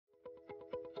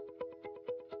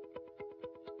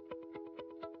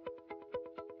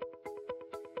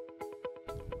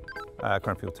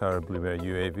Cranfield Tower Bluebear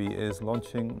UAV is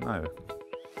launching now.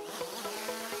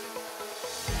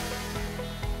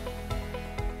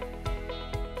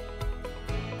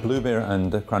 Bluebear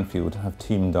and Cranfield have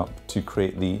teamed up to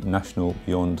create the National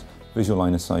Beyond Visual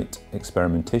Line of Sight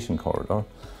Experimentation Corridor,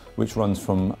 which runs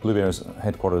from Bluebear's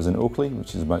headquarters in Oakley,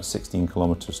 which is about 16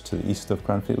 kilometres to the east of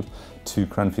Cranfield, to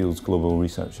Cranfield's Global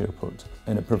Research Airport.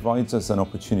 And it provides us an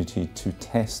opportunity to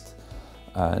test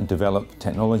and develop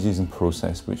technologies and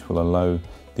process which will allow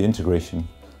the integration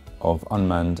of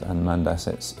unmanned and manned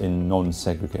assets in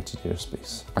non-segregated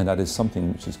airspace. And that is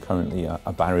something which is currently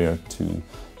a barrier to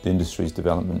the industry's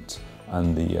development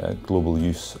and the global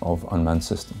use of unmanned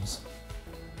systems.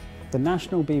 The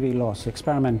National BVLOS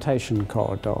Experimentation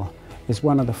Corridor is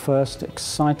one of the first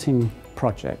exciting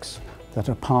projects that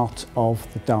are part of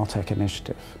the DARTEC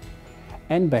initiative.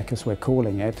 NBEC, as we're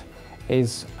calling it,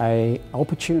 is an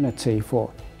opportunity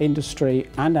for industry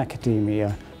and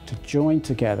academia to join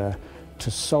together to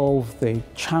solve the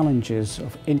challenges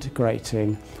of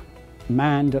integrating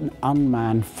manned and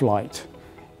unmanned flight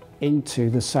into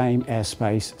the same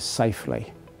airspace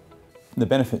safely. The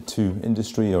benefit to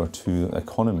industry or to the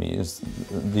economy is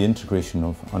the integration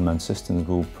of unmanned systems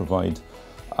will provide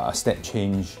a step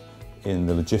change in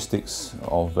the logistics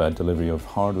of delivery of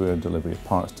hardware, delivery of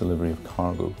parts, delivery of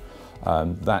cargo.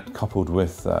 That coupled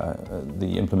with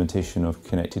the implementation of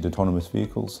connected autonomous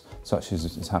vehicles, such as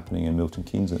is happening in Milton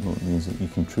Keynes at the moment, means that you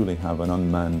can truly have an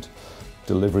unmanned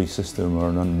delivery system or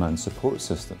an unmanned support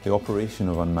system. The operation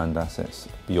of unmanned assets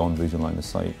beyond visual line of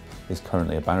sight is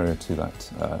currently a barrier to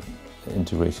that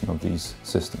integration of these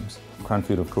systems.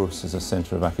 Cranfield, of course, is a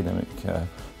centre of academic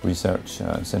research,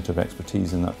 centre of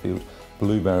expertise in that field.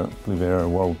 Bluebear are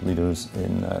world leaders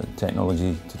in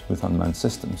technology to do with unmanned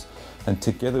systems. And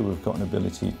together we've got an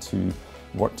ability to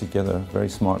work together very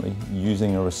smartly,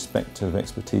 using our respective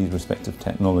expertise, respective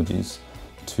technologies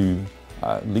to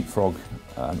leapfrog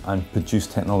and produce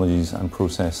technologies and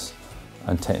process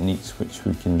and techniques which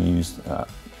we can use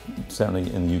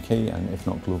certainly in the UK and if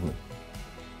not globally.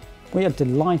 We are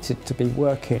delighted to be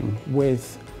working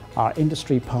with our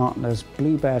industry partners,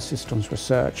 Bluebear Systems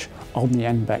Research, on the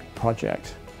NBEC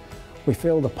project. We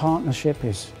feel the partnership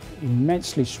is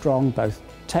immensely strong, both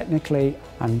technically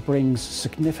and brings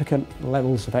significant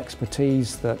levels of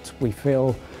expertise that we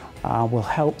feel will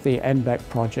help the NBEC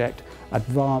project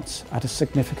advance at a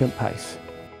significant pace.